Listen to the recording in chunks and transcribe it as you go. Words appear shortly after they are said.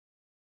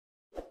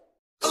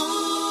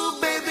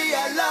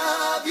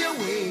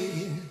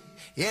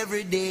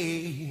every day,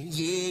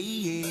 yeah,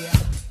 yeah.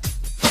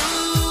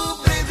 Ooh,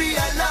 baby,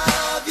 I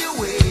love your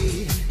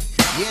way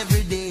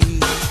every day.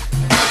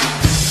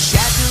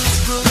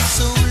 Shadows grow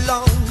so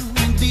long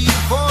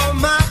before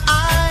my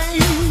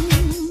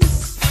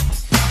eyes,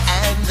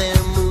 and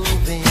they're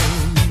moving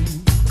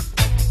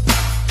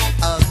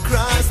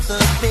across the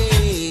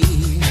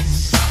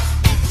base.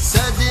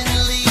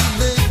 Suddenly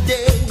the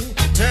day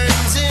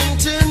turns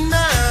into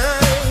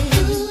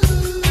night,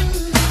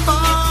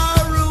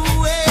 far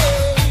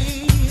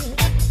away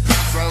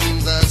from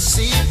the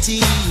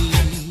city.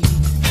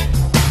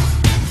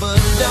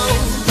 But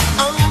don't,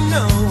 oh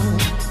no,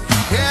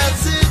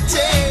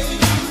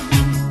 hesitate,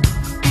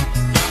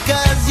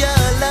 'cause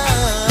your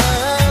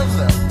love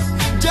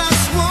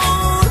just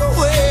won't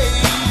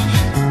wait.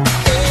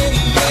 Hey,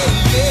 yeah,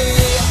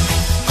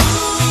 yeah.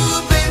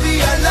 Ooh, baby,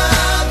 I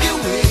love your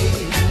way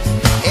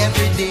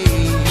every day.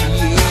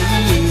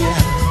 Yeah, yeah.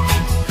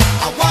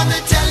 I wanna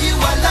tell you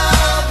I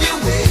love your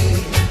way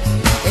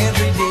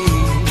every day.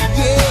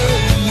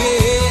 Yeah,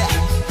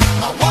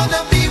 yeah. I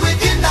wanna be with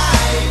you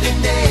night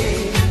and day.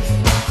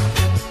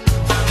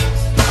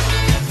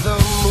 The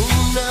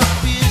moon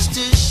appears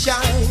to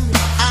shine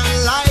and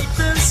light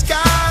the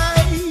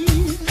sky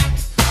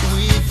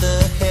with the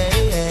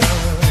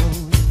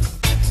help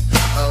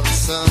of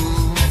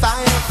some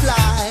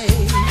firefly.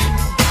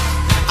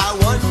 I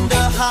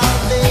wonder how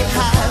they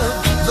have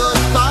the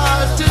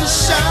power to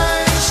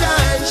shine,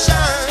 shine,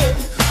 shine.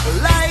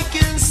 Well, I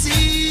can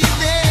see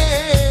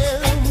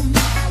them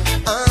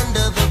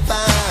under the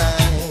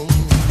pine.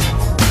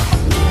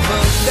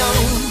 But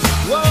don't,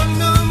 oh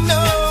no,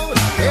 no,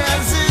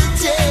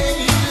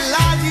 hesitate,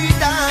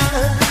 la-di-da,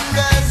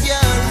 'cause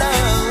your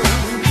love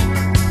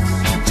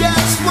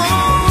just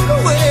won't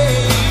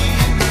wait.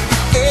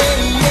 Hey,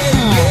 yeah,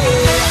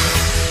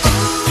 yeah.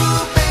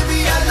 Ooh, baby,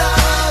 I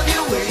love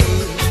your way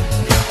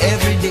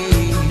every day.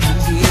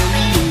 Yeah,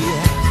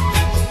 yeah.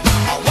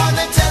 I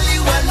wanna tell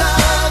you I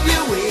love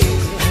your way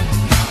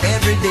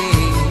every day.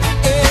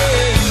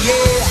 Hey,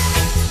 yeah.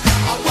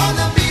 I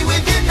wanna be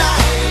with you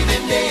night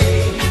and day.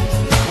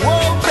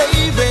 Oh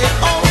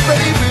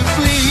baby,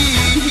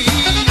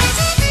 please.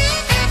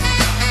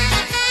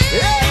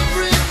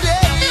 Every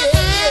day.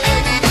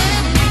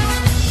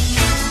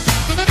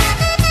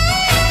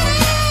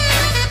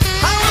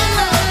 I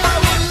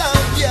will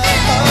love you.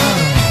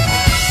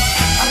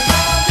 I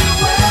love you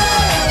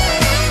well.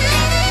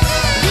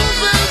 Oh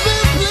baby,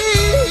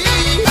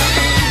 please.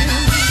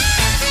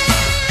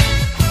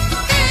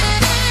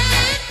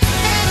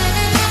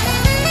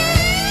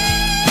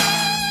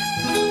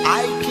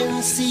 I can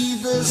see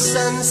the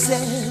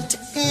sunset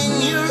in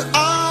your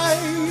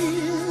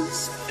eyes,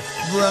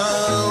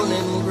 brown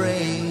and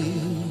gray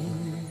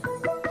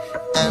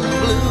and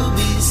blue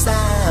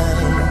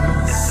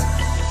besides.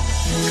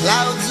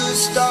 Clouds are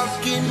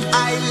stalking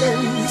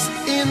islands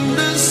in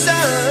the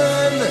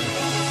sun.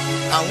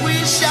 I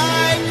wish I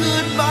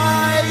could buy